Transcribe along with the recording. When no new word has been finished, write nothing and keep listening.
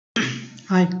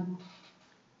Hi,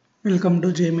 welcome to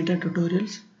Jmeter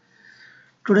Tutorials.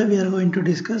 Today we are going to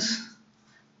discuss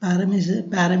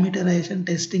parameterization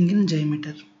testing in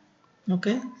Jmeter.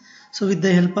 Okay, so with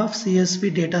the help of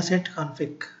CSV dataset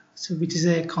config, so which is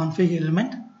a config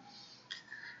element,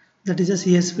 that is a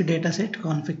CSV dataset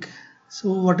config.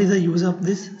 So what is the use of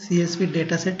this CSV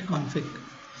dataset config?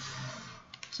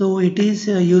 So it is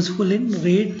useful in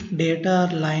read data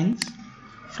lines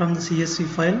from the CSV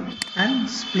file and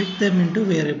split them into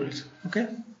variables. Okay.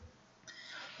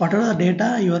 Whatever the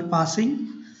data you are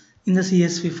passing in the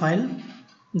CSV file,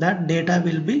 that data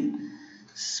will be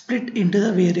split into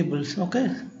the variables.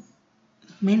 Okay,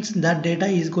 means that data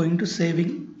is going to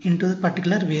saving into the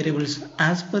particular variables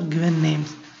as per given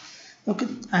names. Okay,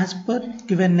 as per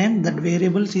given name, that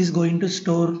variables is going to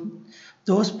store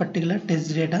those particular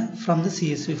test data from the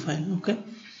CSV file. Okay,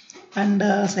 and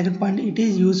second point, it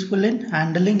is useful in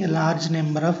handling a large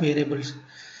number of variables.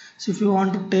 So if you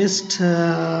want to test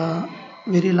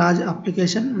very large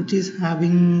application which is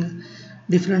having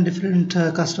different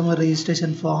customer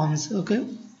registration forms, okay,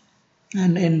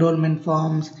 and enrollment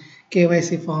forms,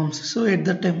 KYC forms, so at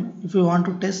that time if you want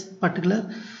to test particular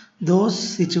those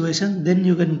situations, then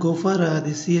you can go for the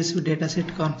CSV dataset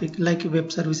config, like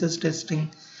web services testing,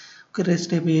 okay,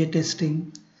 REST API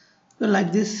testing. So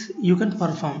like this you can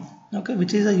perform, okay,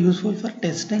 which is useful for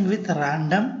testing with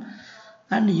random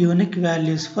and unique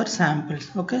values for samples,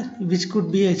 okay, which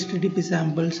could be HTTP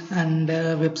samples and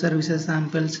web services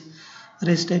samples,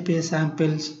 REST API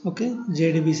samples, okay,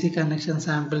 JDBC connection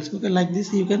samples, okay, like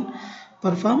this you can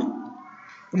perform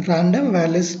random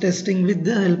values testing with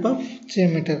the help of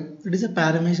Jmeter. That is a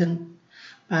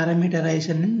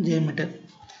parameterization in Jmeter.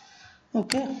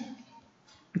 Okay,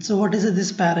 so what is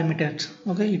this parameters?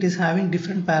 Okay, it is having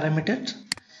different parameters.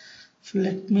 So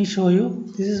let me show you.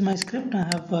 This is my script I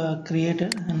have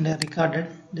created and recorded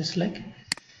just like.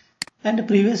 And the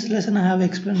previous lesson I have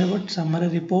explained about summary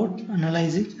report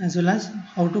analyzing as well as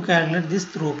how to calculate this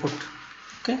throughput.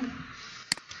 Okay.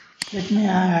 Let me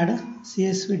add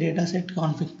CSV dataset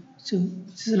config. So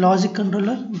this is a logic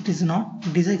controller. It is not.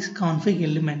 It is a config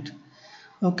element.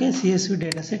 Okay. CSV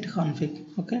dataset config.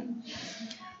 Okay.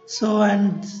 So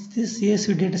and this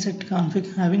CSV dataset config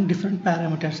having different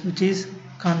parameters, which is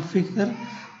configure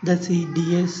the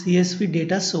CSV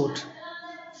data source.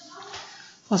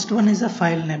 First one is a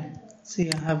file name. See,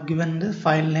 I have given the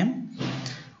file name,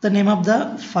 the name of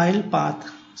the file path.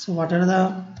 So what are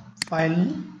the file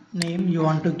name you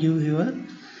want to give here?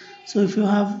 So if you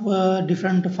have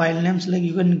different file names, like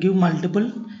you can give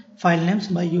multiple file names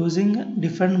by using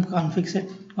different configs.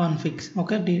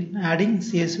 Okay, adding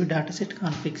CSV dataset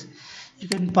configs, you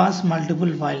can pass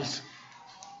multiple files.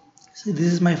 So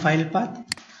this is my file path,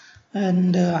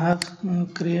 and I have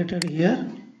created here.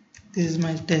 This is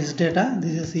my test data.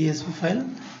 This is a CSV file.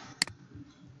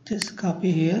 Just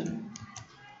copy here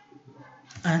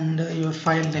and your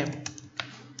file name.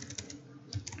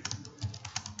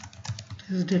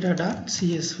 Test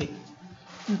data.csv.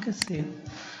 Okay, save.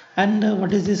 And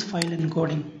what is this file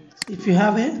encoding? If you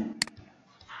have a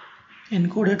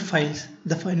encoded files,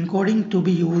 the encoding to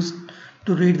be used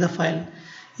to read the file.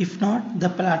 If not, the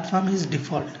platform is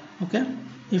default. Okay,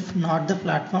 if not, the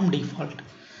platform default.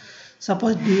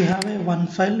 Suppose you have a one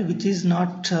file which is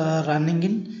not running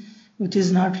in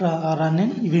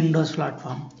Windows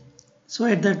platform. So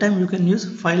at that time you can use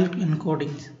file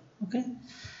encoding. Okay,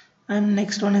 and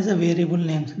next one is a variable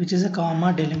names, which is a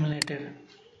comma delimited.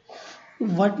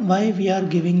 Why we are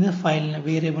giving the file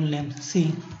variable name?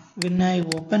 See, when I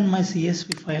open my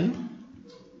CSV file,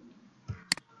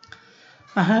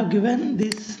 I have given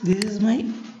this is my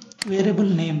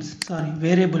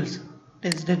variables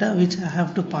test data which I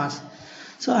have to pass.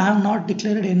 So I have not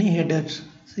declared any headers.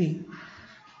 See,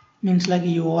 means like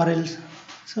URLs.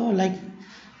 So like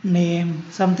name,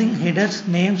 something headers,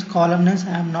 names, column names I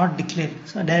have not declared.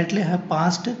 So directly I have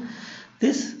passed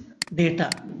this data.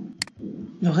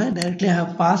 Okay, directly I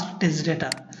have passed test data.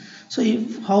 So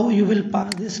how you will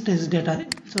pass this test data?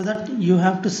 So that you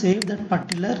have to save that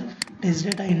particular test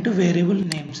data into variable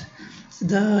names.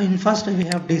 So in first we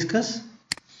have discussed,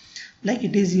 like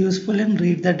it is useful in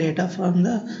read the data from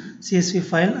the CSV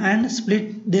file and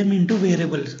split them into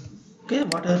variables. Okay,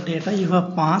 whatever data you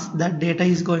have passed, that data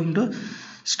is going to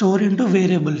store into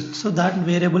variables. So that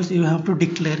variables you have to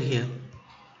declare here.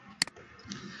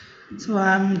 So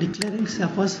I am declaring,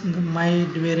 suppose my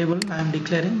variable I am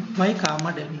declaring by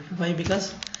comma delimited. Why?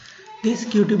 Because this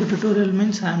QTP tutorial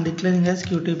means I am declaring as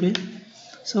QTP.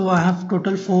 So I have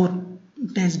total 4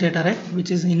 test data, right,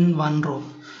 which is in one row.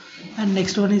 And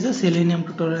next one is a Selenium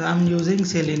tutorial. I am using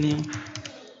Selenium.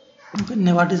 Okay,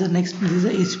 now what is the next? This is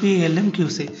a HPLM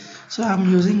QC. So I am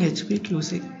using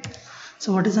HPQC.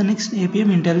 So what is the next?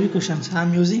 APM interview questions. I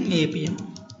am using APM.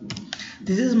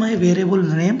 This is my variable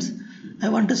names. I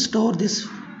want to store this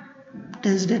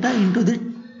test data into the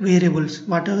variables.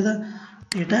 Whatever the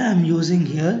data I am using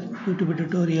here, YouTube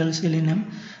tutorial, selenium,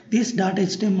 this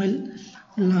 .html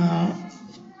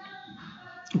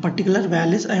particular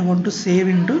values I want to save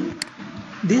into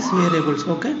these variables.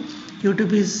 Okay,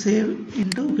 YouTube is saved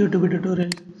into YouTube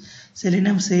tutorials,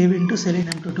 selenium save into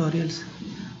selenium tutorials.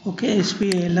 Okay,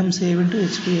 HPLM save into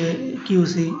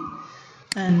HPQC,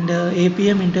 and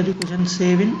APM interview question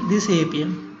save in this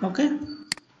APM. Okay,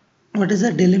 what is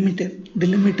a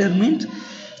delimiter means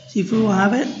if you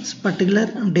have a particular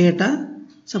data,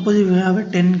 suppose if you have a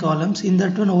 10 columns, in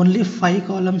that one only 5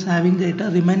 columns having data,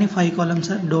 remaining 5 columns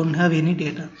don't have any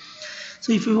data.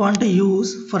 So if you want to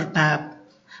use for tab,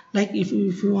 like if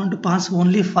you want to pass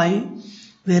only 5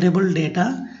 variable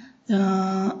data,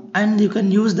 and you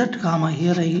can use that comma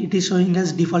here, it is showing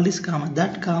as default is comma,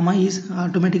 that comma is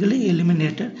automatically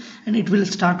eliminated and it will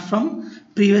start from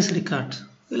previous records.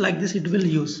 Like this it will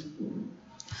use.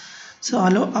 So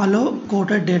allow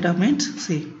quoted data means,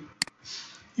 see,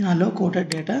 in allow quoted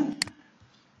data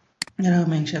here I have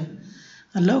mentioned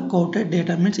allow quoted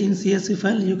data means in CSV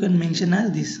file you can mention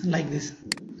as this, like this,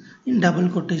 in double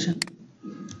quotation.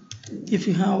 If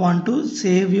you want to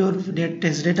save your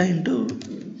test data into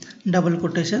double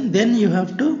quotation, then you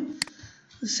have to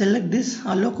select this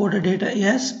allow quoted data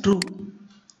as true.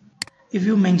 If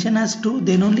you mention as true,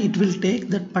 then only it will take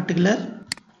that particular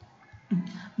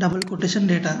double quotation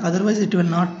data, otherwise it will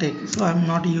not take. So I am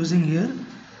not using here,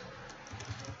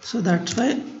 so that's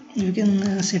why you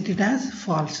can set it as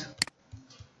false.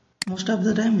 Most of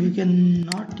the time we can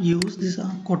not use this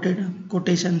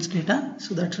quotations data,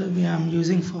 so that's why I am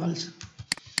using false.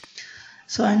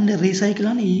 So and recycle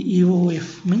on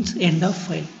EOF means end of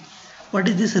file. What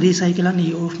is this recycle on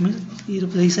EOF means?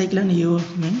 Recycle on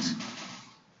EOF means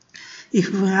if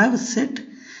you have set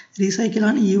recycle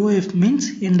on EOF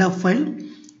means end of file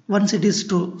once it is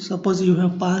true. Suppose you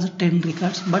have passed 10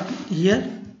 records, but here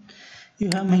you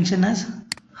have mentioned as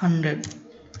 100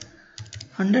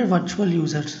 virtual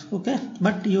users. Okay,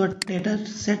 but your data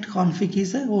set config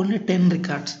is only 10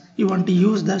 records. You want to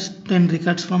use those 10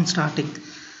 records from starting.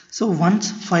 So once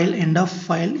file end of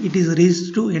file, it is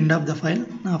reached to end of the file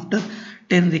after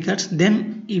 10 records,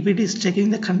 then if it is checking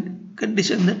the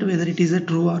condition that whether it is a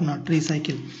true or not,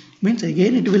 recycle means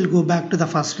again it will go back to the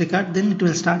first record, then it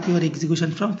will start your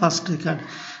execution from first record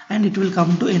and it will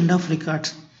come to end of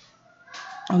records.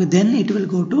 Okay, then it will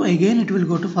go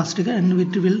to first record and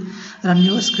it will run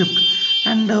your script.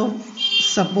 And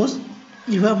suppose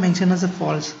you have mentioned as a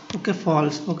false. Okay,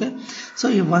 false. Okay, so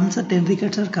if once the 10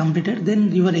 records are completed,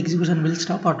 then your execution will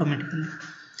stop automatically.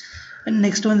 And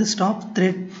next one is stop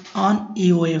thread on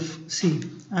EOF. See,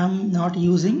 I am not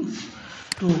using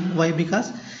true. Why?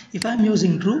 Because if I am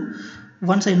using true,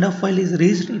 once end of file is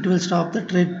reached, it will stop the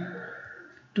thread.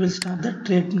 It will stop the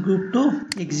thread group to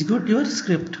execute your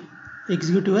script,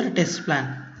 execute your test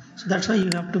plan. So that's why you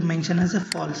have to mention as a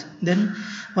false. Then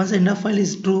once end of file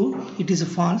is true, it is a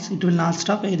false, it will not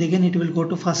stop, and again it will go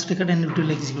to first record and it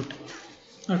will execute.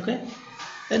 Okay,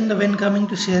 and when coming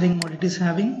to sharing mode, it is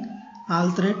having all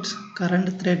threads,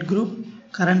 current thread group,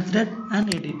 current thread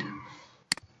and edit.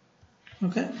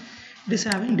 Okay, it is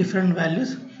having different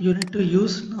values. You need to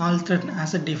use all thread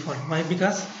as a default. Why?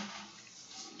 Because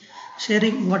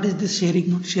sharing, what is this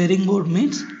sharing mode? Sharing mode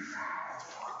means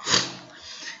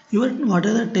what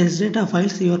are the test data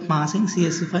files you are passing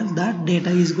CSV file, that data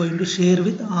is going to share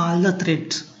with all the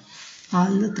threads. All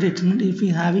the threads means if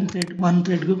you having one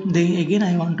thread group, then again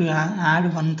I want to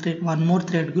add one more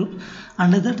thread group.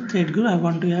 Under that thread group I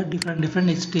want to add different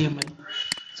HTML.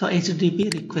 So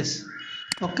HTTP requests.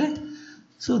 Okay,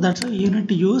 so that's why you need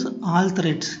to use all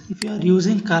threads. If you are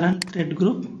using current thread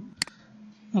group,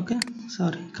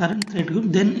 current thread group,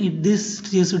 then this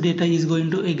CSV data is going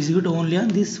to execute only on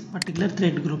this particular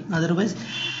thread group, otherwise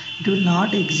it will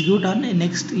not execute on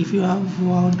next. If you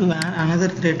want to add another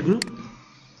thread group,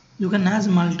 you can add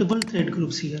multiple thread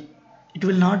groups here. It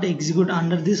will not execute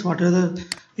under this whatever the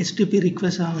HTTP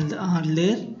requests are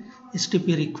there,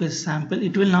 HTTP request sample,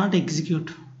 it will not execute.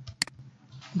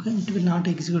 Okay, it will not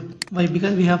execute. Why?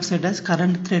 Because we have set as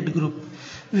current thread group.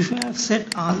 If you have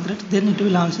set all threads, then it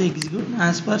will also execute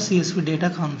as per CSV data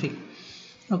config.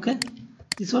 Okay,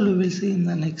 this all we will see in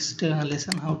the next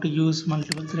lesson, how to use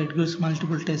multiple thread groups,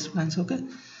 multiple test plans. Okay,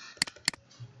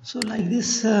 so like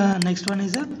this, next one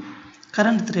is a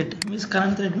current thread. Means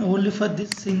current thread only for this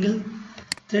single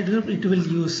thread group it will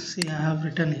use. See, I have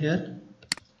written here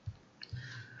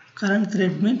Current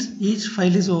thread means each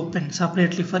file is open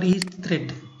separately for each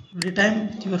thread. Every time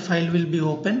your file will be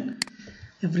open.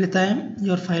 Every time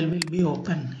your file will be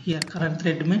open. Here current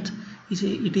thread means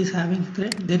it is having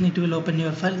thread, then it will open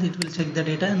your file, it will check the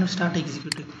data and start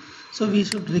executing. So we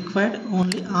should require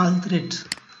only all threads.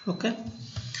 Okay.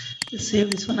 Let's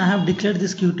save this one. I have declared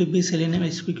this QTP Selenium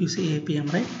HPQC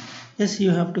APM, right? Yes,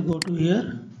 you have to go to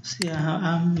here. See,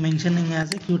 I am mentioning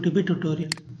as a QTP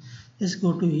tutorial. Just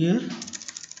go to here,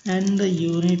 and the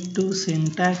unit to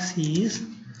syntax is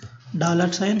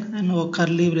 $sign and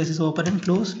curly braces open and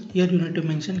close. Here you need to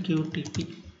mention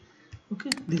QTP.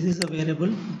 Okay, this is a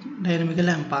variable dynamically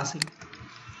I am passing.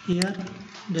 Here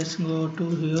just go to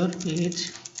your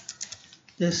page,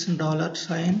 just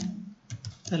 $sign,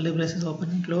 curly braces open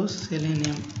and close,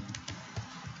 Selenium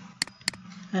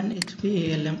and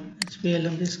HPALM.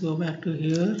 Just go back to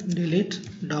here, delete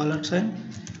 $sign,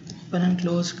 open and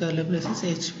close curly braces,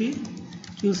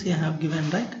 HPQC I have given,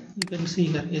 right? You can see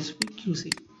here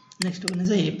HPQC. Next one is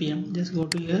the APM. Just go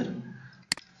to here.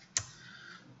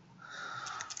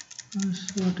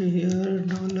 Let's go to here,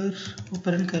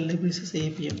 open and curly braces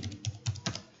APM.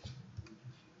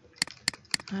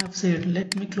 I have said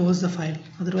let me close the file,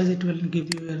 otherwise it will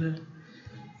give you error.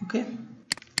 Okay,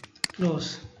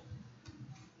 close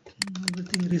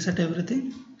everything, reset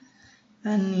everything,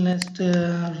 and let's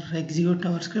execute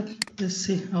our script. Let's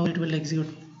see how it will execute.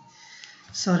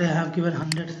 Sorry, I have given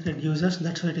 100 thread users,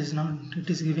 that's why it is not, it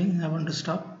is giving. I want to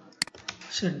stop,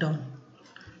 shut down.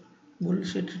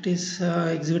 Bullshit, it is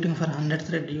executing for 100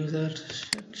 thread users.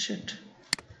 Shit.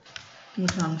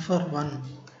 Run for 1.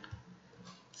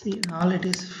 See, all it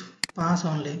is pass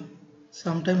only.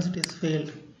 Sometimes it is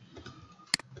failed.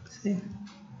 See,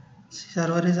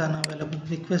 server is unavailable.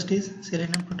 Request is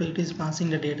Selenium, it is passing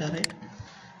the data, right?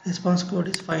 Response code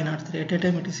is 503. At a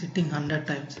time it is hitting 100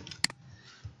 times.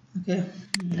 Okay,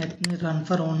 let me run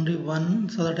for only 1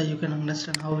 so that you can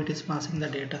understand how it is passing the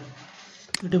data.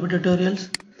 QTP tutorials.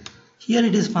 Here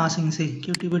it is passing, see,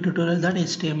 QTP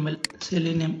tutorial.html,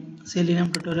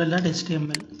 Selenium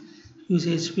tutorial.html, use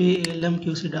HP ALM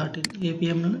QC.in,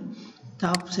 APM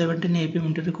top 17 APM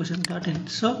interview questions.in.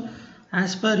 So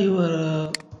as per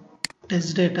your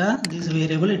test data, this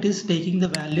variable, it is taking the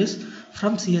values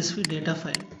from CSV data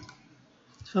file.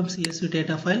 From CSV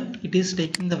data file, it is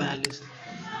taking the values.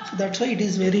 So that's why it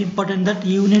is very important that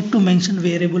you need to mention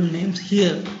variable names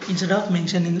here instead of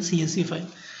mentioning the CSV file,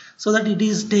 so that it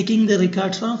is taking the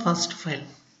records from first file.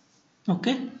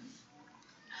 Okay,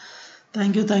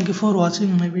 thank you for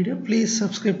watching my video. Please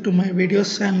subscribe to my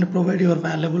videos and provide your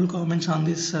valuable comments on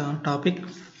this topic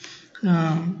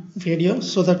video,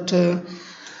 so that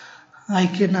I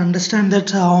can understand that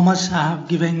how much I have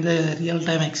given the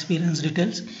real-time experience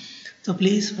details. So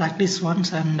please practice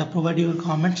once and provide your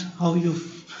comments how you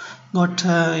got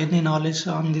any knowledge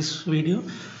on this video.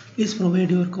 Please provide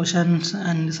your questions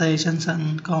and suggestions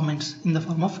and comments in the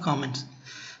form of comments.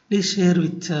 Please share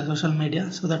with social media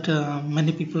so that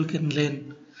many people can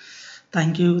learn.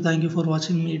 Thank you for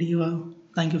watching video.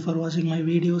 Thank you for watching my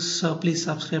videos. Please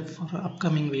subscribe for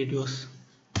upcoming videos.